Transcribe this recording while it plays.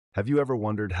Have you ever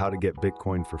wondered how to get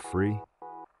Bitcoin for free?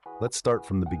 Let's start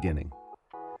from the beginning.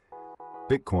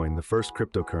 Bitcoin, the first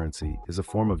cryptocurrency, is a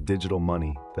form of digital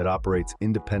money that operates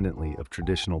independently of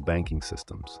traditional banking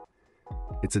systems.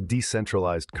 It's a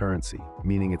decentralized currency,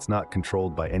 meaning it's not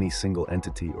controlled by any single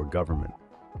entity or government.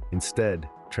 Instead,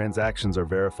 transactions are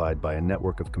verified by a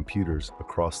network of computers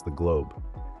across the globe.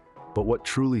 But what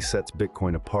truly sets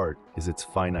Bitcoin apart is its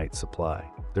finite supply.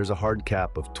 There's a hard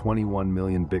cap of 21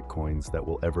 million Bitcoins that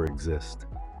will ever exist.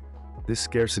 This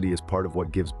scarcity is part of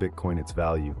what gives Bitcoin its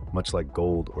value, much like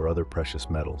gold or other precious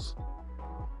metals.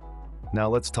 Now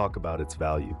let's talk about its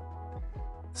value.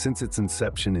 Since its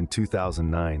inception in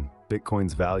 2009,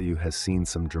 Bitcoin's value has seen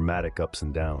some dramatic ups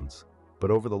and downs.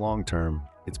 But over the long term,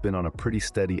 it's been on a pretty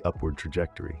steady upward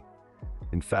trajectory.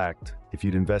 In fact, if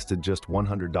you'd invested just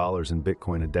 $100 in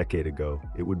Bitcoin a decade ago,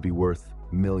 it would be worth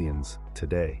millions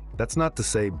today. That's not to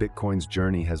say Bitcoin's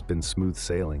journey has been smooth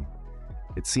sailing.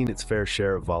 It's seen its fair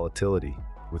share of volatility,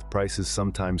 with prices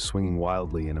sometimes swinging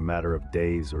wildly in a matter of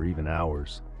days or even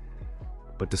hours.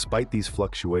 But despite these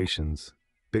fluctuations,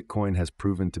 Bitcoin has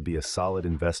proven to be a solid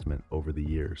investment over the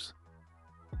years.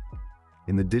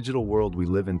 In the digital world we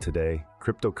live in today,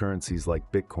 cryptocurrencies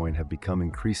like Bitcoin have become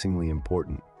increasingly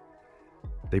important.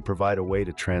 They provide a way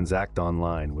to transact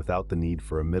online without the need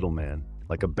for a middleman,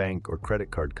 like a bank or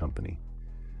credit card company.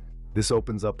 This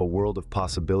opens up a world of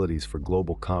possibilities for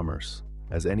global commerce,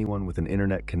 as anyone with an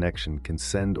internet connection can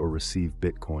send or receive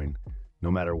Bitcoin, no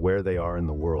matter where they are in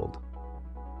the world.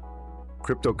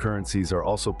 Cryptocurrencies are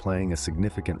also playing a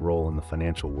significant role in the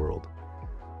financial world.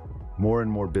 More and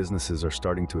more businesses are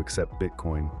starting to accept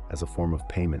Bitcoin as a form of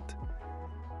payment,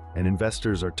 and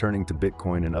investors are turning to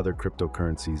Bitcoin and other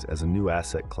cryptocurrencies as a new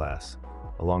asset class,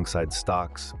 alongside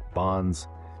stocks, bonds,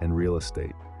 and real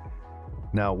estate.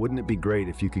 Now, wouldn't it be great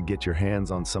if you could get your hands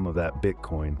on some of that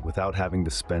Bitcoin without having to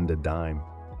spend a dime?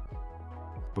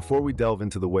 Before we delve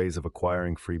into the ways of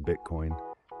acquiring free Bitcoin,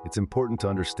 it's important to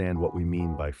understand what we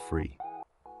mean by free.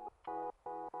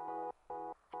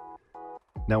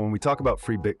 Now, when we talk about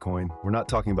free Bitcoin, we're not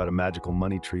talking about a magical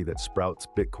money tree that sprouts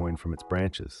Bitcoin from its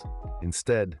branches.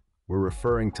 Instead, we're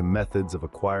referring to methods of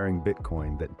acquiring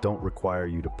Bitcoin that don't require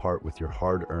you to part with your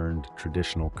hard-earned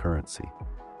traditional currency.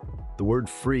 The word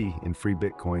free in free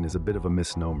Bitcoin is a bit of a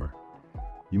misnomer.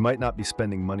 You might not be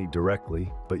spending money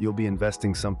directly, but you'll be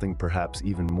investing something perhaps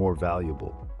even more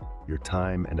valuable: your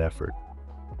time and effort.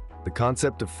 The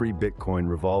concept of free Bitcoin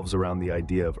revolves around the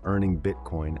idea of earning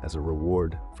Bitcoin as a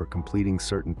reward for completing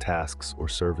certain tasks or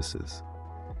services.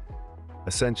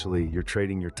 Essentially, you're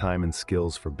trading your time and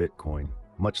skills for Bitcoin,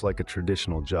 much like a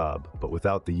traditional job, but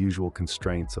without the usual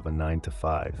constraints of a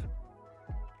 9-to-5.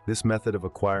 This method of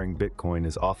acquiring Bitcoin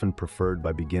is often preferred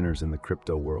by beginners in the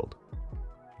crypto world.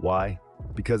 Why?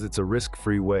 Because it's a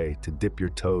risk-free way to dip your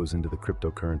toes into the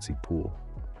cryptocurrency pool.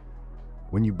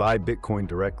 When you buy Bitcoin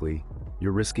directly,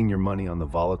 you're risking your money on the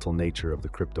volatile nature of the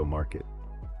crypto market.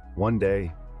 One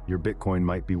day, your Bitcoin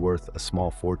might be worth a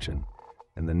small fortune,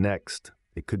 and the next,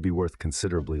 it could be worth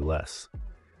considerably less.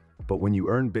 But when you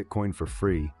earn Bitcoin for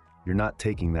free, you're not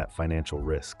taking that financial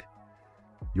risk.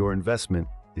 Your investment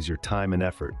is your time and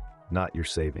effort, not your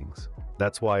savings.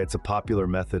 That's why it's a popular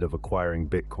method of acquiring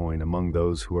Bitcoin among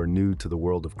those who are new to the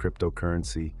world of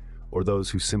cryptocurrency or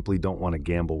those who simply don't want to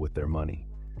gamble with their money.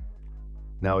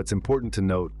 Now, it's important to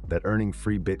note that earning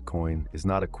free Bitcoin is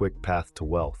not a quick path to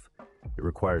wealth. It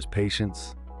requires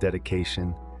patience,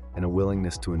 dedication, and a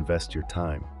willingness to invest your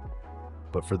time.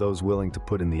 But for those willing to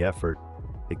put in the effort,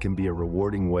 it can be a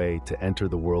rewarding way to enter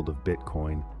the world of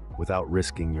Bitcoin without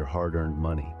risking your hard-earned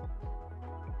money.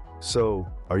 So,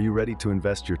 are you ready to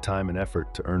invest your time and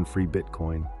effort to earn free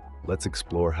Bitcoin? Let's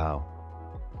explore how.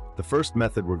 The first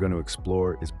method we're going to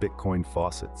explore is Bitcoin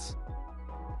Faucets.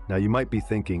 Now, you might be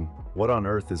thinking, what on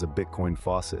earth is a Bitcoin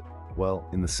faucet? Well,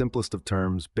 in the simplest of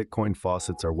terms, Bitcoin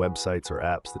faucets are websites or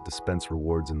apps that dispense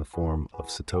rewards in the form of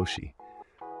Satoshi.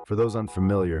 For those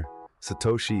unfamiliar,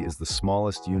 Satoshi is the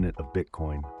smallest unit of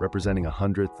Bitcoin, representing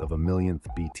 1/100th of a millionth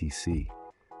BTC.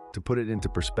 To put it into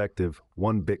perspective,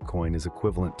 1 Bitcoin is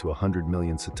equivalent to 100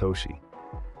 million Satoshi.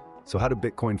 So how do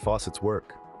Bitcoin faucets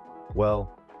work?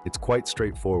 Well, it's quite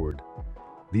straightforward.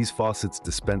 These faucets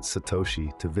dispense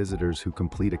Satoshi to visitors who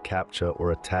complete a CAPTCHA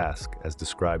or a task as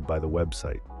described by the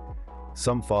website.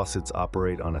 Some faucets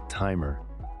operate on a timer,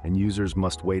 and users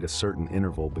must wait a certain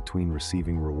interval between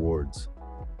receiving rewards.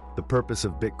 The purpose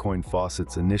of Bitcoin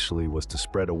faucets initially was to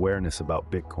spread awareness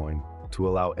about Bitcoin, to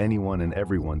allow anyone and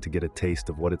everyone to get a taste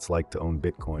of what it's like to own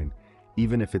Bitcoin,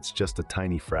 even if it's just a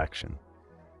tiny fraction.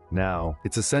 Now,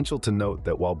 it's essential to note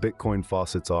that while Bitcoin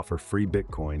faucets offer free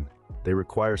Bitcoin, they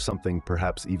require something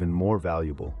perhaps even more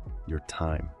valuable: your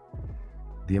time.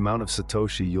 The amount of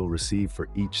Satoshi you'll receive for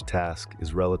each task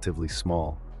is relatively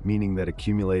small, meaning that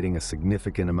accumulating a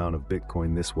significant amount of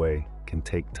Bitcoin this way can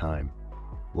take time.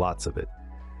 Lots of it.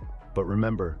 But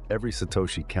remember, every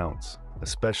Satoshi counts,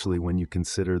 especially when you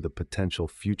consider the potential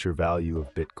future value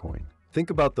of Bitcoin. Think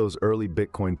about those early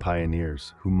Bitcoin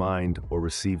pioneers who mined or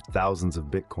received thousands of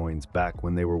Bitcoins back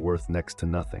when they were worth next to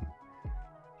nothing.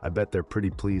 I bet they're pretty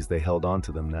pleased they held on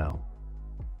to them now.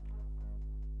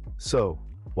 So,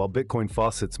 while Bitcoin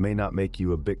faucets may not make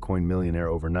you a Bitcoin millionaire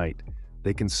overnight,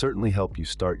 they can certainly help you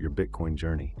start your Bitcoin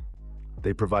journey.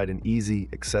 They provide an easy,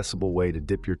 accessible way to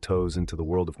dip your toes into the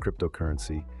world of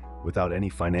cryptocurrency without any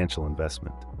financial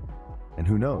investment. And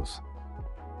who knows?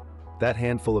 That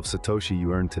handful of Satoshi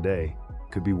you earn today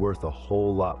could be worth a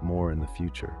whole lot more in the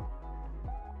future.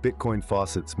 Bitcoin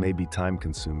faucets may be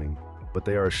time-consuming, but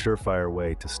they are a surefire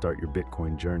way to start your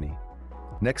Bitcoin journey.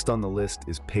 Next on the list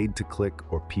is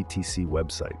paid-to-click or PTC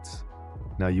websites.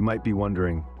 Now you might be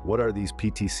wondering, what are these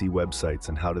PTC websites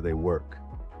and how do they work?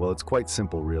 Well, it's quite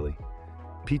simple really.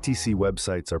 PTC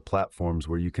websites are platforms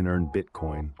where you can earn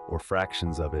Bitcoin, or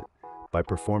fractions of it, by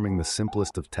performing the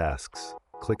simplest of tasks,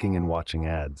 clicking and watching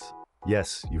ads.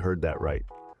 Yes, you heard that right.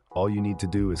 All you need to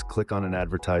do is click on an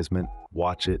advertisement,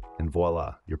 watch it, and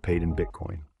voila, you're paid in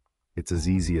Bitcoin. It's as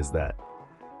easy as that.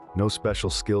 No special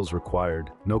skills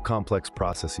required, no complex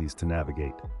processes to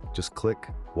navigate. Just click,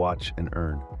 watch, and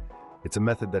earn. It's a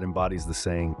method that embodies the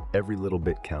saying, every little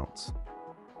bit counts.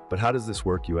 But how does this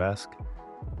work, you ask?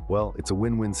 Well, it's a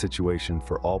win-win situation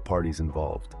for all parties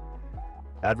involved.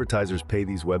 Advertisers pay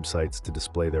these websites to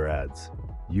display their ads.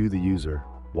 You, the user,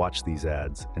 watch these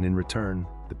ads, and in return,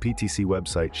 the PTC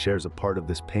website shares a part of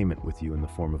this payment with you in the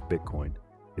form of Bitcoin.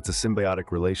 It's a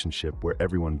symbiotic relationship where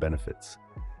everyone benefits.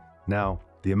 Now,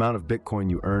 the amount of Bitcoin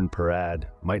you earn per ad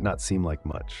might not seem like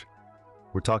much.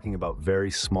 We're talking about very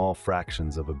small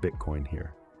fractions of a Bitcoin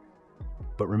here.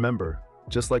 But remember,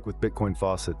 just like with Bitcoin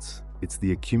faucets, it's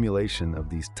the accumulation of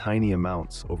these tiny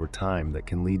amounts over time that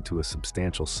can lead to a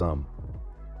substantial sum.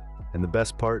 And the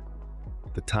best part?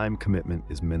 The time commitment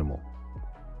is minimal.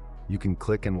 You can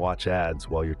click and watch ads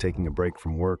while you're taking a break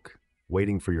from work,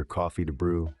 waiting for your coffee to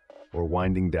brew, or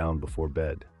winding down before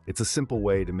bed. It's a simple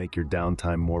way to make your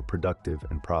downtime more productive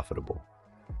and profitable.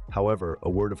 However, a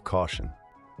word of caution.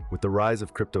 With the rise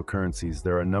of cryptocurrencies,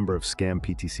 there are a number of scam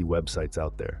PTC websites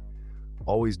out there.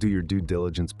 Always do your due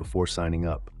diligence before signing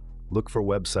up. Look for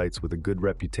websites with a good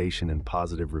reputation and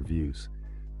positive reviews.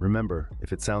 Remember,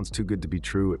 if it sounds too good to be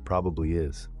true, it probably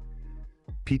is.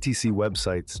 PTC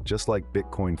websites, just like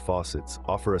Bitcoin faucets,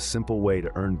 offer a simple way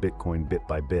to earn Bitcoin bit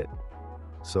by bit.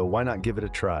 So why not give it a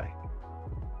try?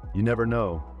 You never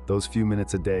know, those few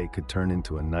minutes a day could turn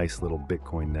into a nice little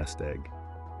Bitcoin nest egg.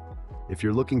 If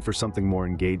you're looking for something more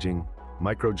engaging,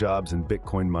 microjobs and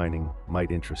Bitcoin mining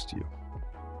might interest you.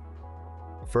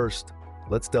 First,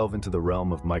 let's delve into the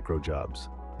realm of microjobs.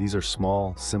 These are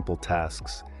small, simple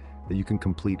tasks that you can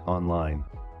complete online,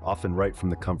 often right from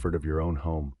the comfort of your own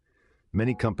home.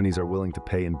 Many companies are willing to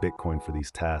pay in Bitcoin for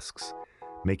these tasks,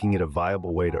 making it a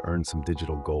viable way to earn some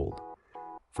digital gold.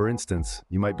 For instance,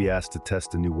 you might be asked to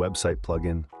test a new website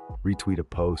plugin, retweet a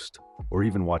post, or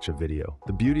even watch a video.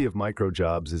 The beauty of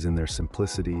microjobs is in their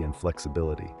simplicity and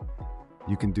flexibility.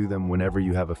 You can do them whenever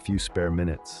you have a few spare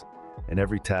minutes, and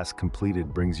every task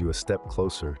completed brings you a step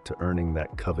closer to earning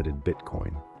that coveted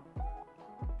Bitcoin.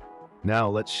 Now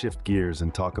let's shift gears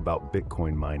and talk about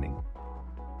Bitcoin mining.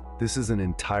 This is an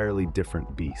entirely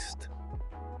different beast.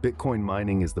 Bitcoin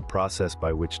mining is the process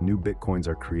by which new Bitcoins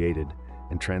are created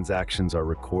and transactions are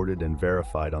recorded and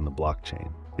verified on the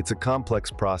blockchain. It's a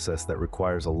complex process that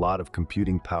requires a lot of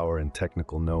computing power and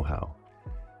technical know-how.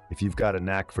 If you've got a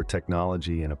knack for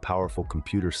technology and a powerful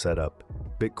computer setup,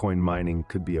 Bitcoin mining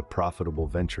could be a profitable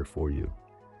venture for you.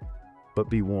 But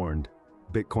be warned,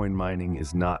 Bitcoin mining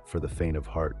is not for the faint of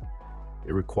heart.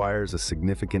 It requires a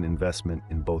significant investment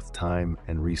in both time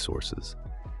and resources.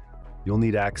 You'll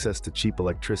need access to cheap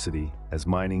electricity, as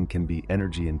mining can be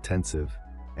energy intensive,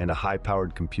 and a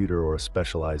high-powered computer or a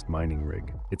specialized mining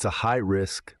rig. It's a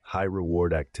high-risk,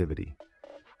 high-reward activity.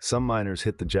 Some miners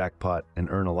hit the jackpot and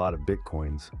earn a lot of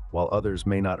Bitcoins, while others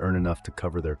may not earn enough to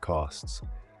cover their costs.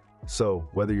 So,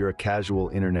 whether you're a casual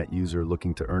internet user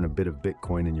looking to earn a bit of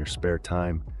Bitcoin in your spare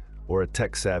time, or a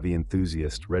tech-savvy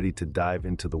enthusiast ready to dive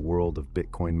into the world of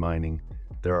Bitcoin mining,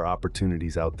 there are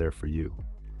opportunities out there for you.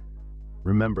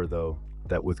 Remember, though,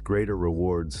 that with greater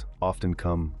rewards often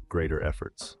come greater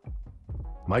efforts.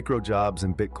 Microjobs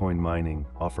in Bitcoin mining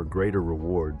offer greater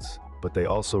rewards, but they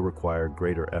also require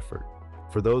greater effort.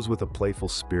 For those with a playful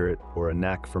spirit or a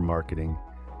knack for marketing,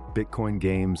 Bitcoin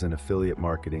games and affiliate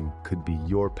marketing could be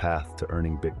your path to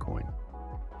earning Bitcoin.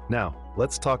 Now,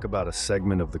 let's talk about a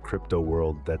segment of the crypto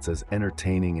world that's as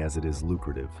entertaining as it is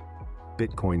lucrative: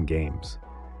 Bitcoin games.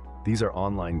 These are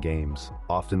online games,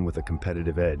 often with a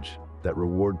competitive edge, that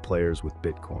reward players with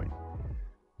Bitcoin.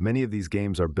 Many of these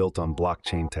games are built on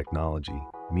blockchain technology,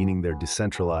 meaning they're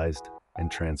decentralized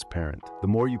and transparent. The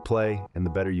more you play and the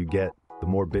better you get, the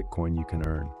more Bitcoin you can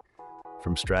earn.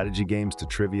 From strategy games to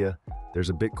trivia, there's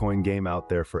a Bitcoin game out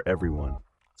there for everyone.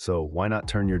 So why not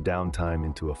turn your downtime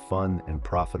into a fun and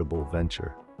profitable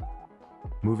venture?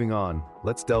 Moving on,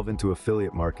 let's delve into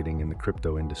affiliate marketing in the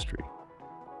crypto industry.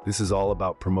 This is all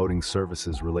about promoting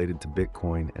services related to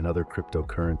Bitcoin and other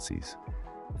cryptocurrencies.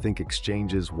 Think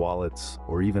exchanges, wallets,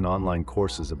 or even online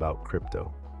courses about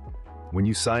crypto. When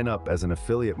you sign up as an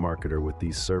affiliate marketer with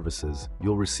these services,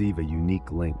 you'll receive a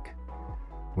unique link.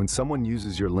 When someone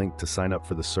uses your link to sign up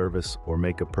for the service or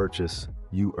make a purchase,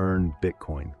 you earn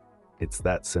Bitcoin. It's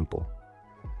that simple.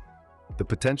 The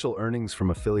potential earnings from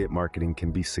affiliate marketing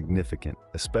can be significant,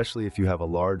 especially if you have a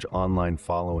large online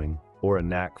following or a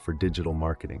knack for digital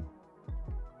marketing.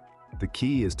 The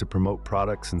key is to promote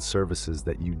products and services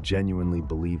that you genuinely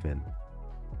believe in.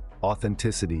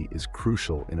 Authenticity is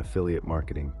crucial in affiliate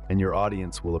marketing, and your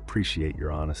audience will appreciate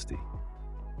your honesty.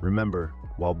 Remember,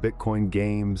 while Bitcoin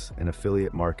games and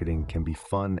affiliate marketing can be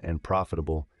fun and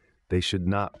profitable, they should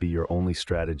not be your only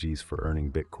strategies for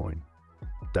earning Bitcoin.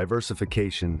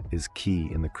 Diversification is key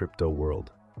in the crypto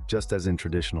world, just as in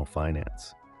traditional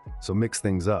finance. So mix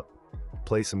things up.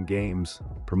 Play some games,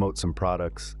 promote some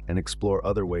products, and explore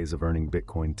other ways of earning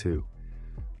Bitcoin too.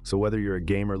 So whether you're a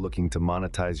gamer looking to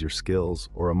monetize your skills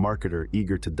or a marketer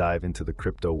eager to dive into the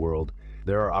crypto world,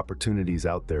 there are opportunities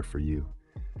out there for you.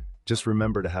 Just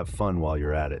remember to have fun while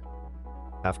you're at it.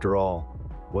 After all,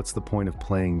 what's the point of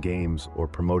playing games or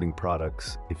promoting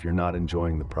products if you're not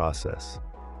enjoying the process?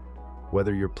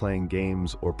 Whether you're playing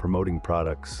games or promoting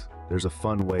products, there's a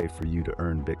fun way for you to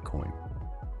earn Bitcoin.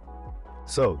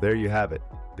 So there you have it,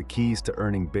 the keys to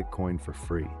earning Bitcoin for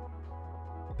free.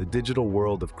 The digital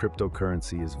world of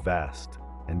cryptocurrency is vast,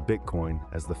 and Bitcoin,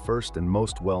 as the first and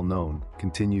most well-known,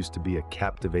 continues to be a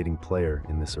captivating player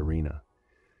in this arena.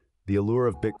 The allure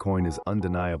of Bitcoin is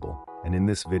undeniable, and in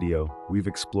this video, we've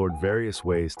explored various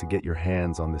ways to get your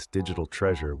hands on this digital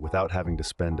treasure without having to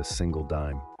spend a single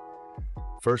dime.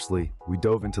 Firstly, we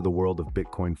dove into the world of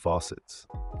Bitcoin Faucets.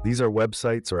 These are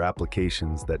websites or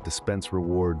applications that dispense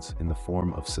rewards in the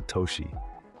form of Satoshi,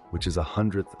 which is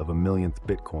 1/100th of a millionth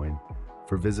Bitcoin,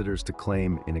 for visitors to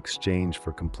claim in exchange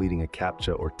for completing a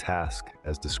CAPTCHA or task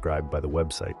as described by the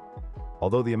website.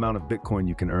 Although the amount of Bitcoin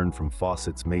you can earn from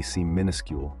faucets may seem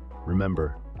minuscule,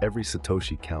 remember, every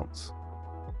Satoshi counts.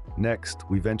 Next,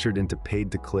 we ventured into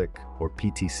paid-to-click or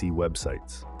PTC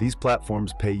websites. These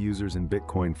platforms pay users in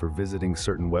Bitcoin for visiting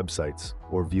certain websites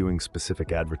or viewing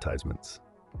specific advertisements.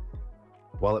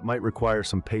 While it might require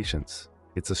some patience,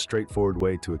 it's a straightforward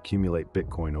way to accumulate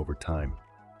Bitcoin over time.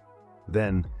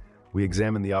 Then, we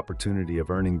examined the opportunity of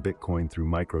earning Bitcoin through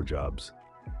microjobs.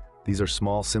 These are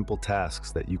small, simple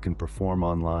tasks that you can perform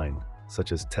online,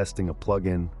 such as testing a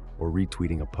plugin or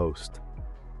retweeting a post.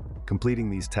 Completing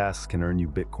these tasks can earn you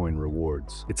Bitcoin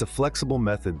rewards. It's a flexible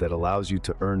method that allows you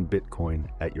to earn Bitcoin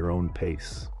at your own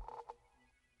pace.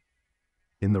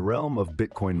 In the realm of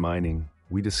Bitcoin mining,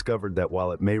 we discovered that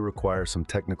while it may require some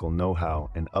technical know-how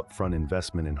and upfront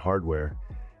investment in hardware,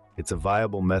 it's a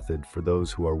viable method for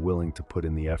those who are willing to put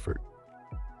in the effort.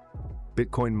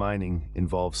 Bitcoin mining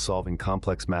involves solving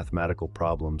complex mathematical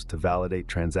problems to validate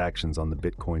transactions on the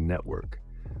Bitcoin network,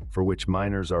 for which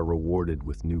miners are rewarded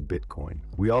with new Bitcoin.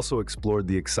 We also explored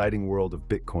the exciting world of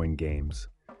Bitcoin games.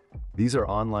 These are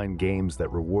online games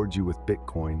that reward you with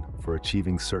Bitcoin for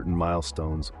achieving certain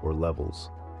milestones or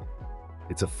levels.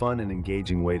 It's a fun and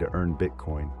engaging way to earn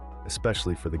Bitcoin,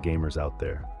 especially for the gamers out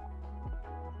there.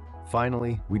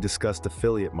 Finally, we discussed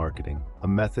affiliate marketing, a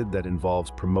method that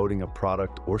involves promoting a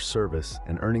product or service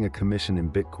and earning a commission in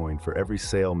Bitcoin for every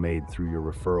sale made through your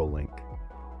referral link.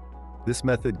 This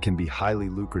method can be highly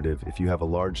lucrative if you have a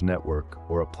large network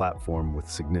or a platform with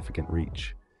significant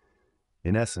reach.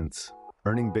 In essence,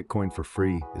 earning Bitcoin for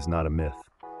free is not a myth.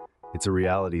 It's a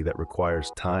reality that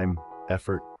requires time,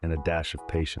 effort, and a dash of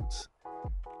patience.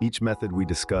 Each method we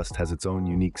discussed has its own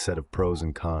unique set of pros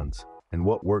and cons, and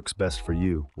what works best for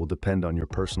you will depend on your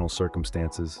personal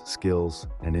circumstances, skills,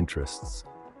 and interests.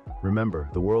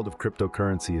 Remember, the world of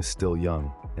cryptocurrency is still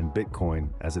young, and Bitcoin,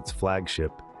 as its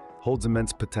flagship, holds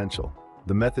immense potential.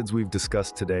 The methods we've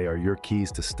discussed today are your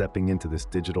keys to stepping into this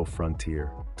digital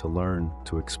frontier, to learn,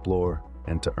 to explore,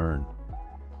 and to earn.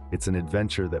 It's an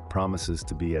adventure that promises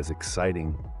to be as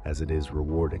exciting as it is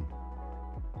rewarding.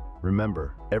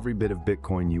 Remember, every bit of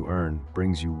Bitcoin you earn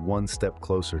brings you one step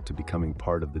closer to becoming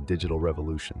part of the digital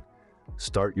revolution.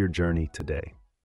 Start your journey today.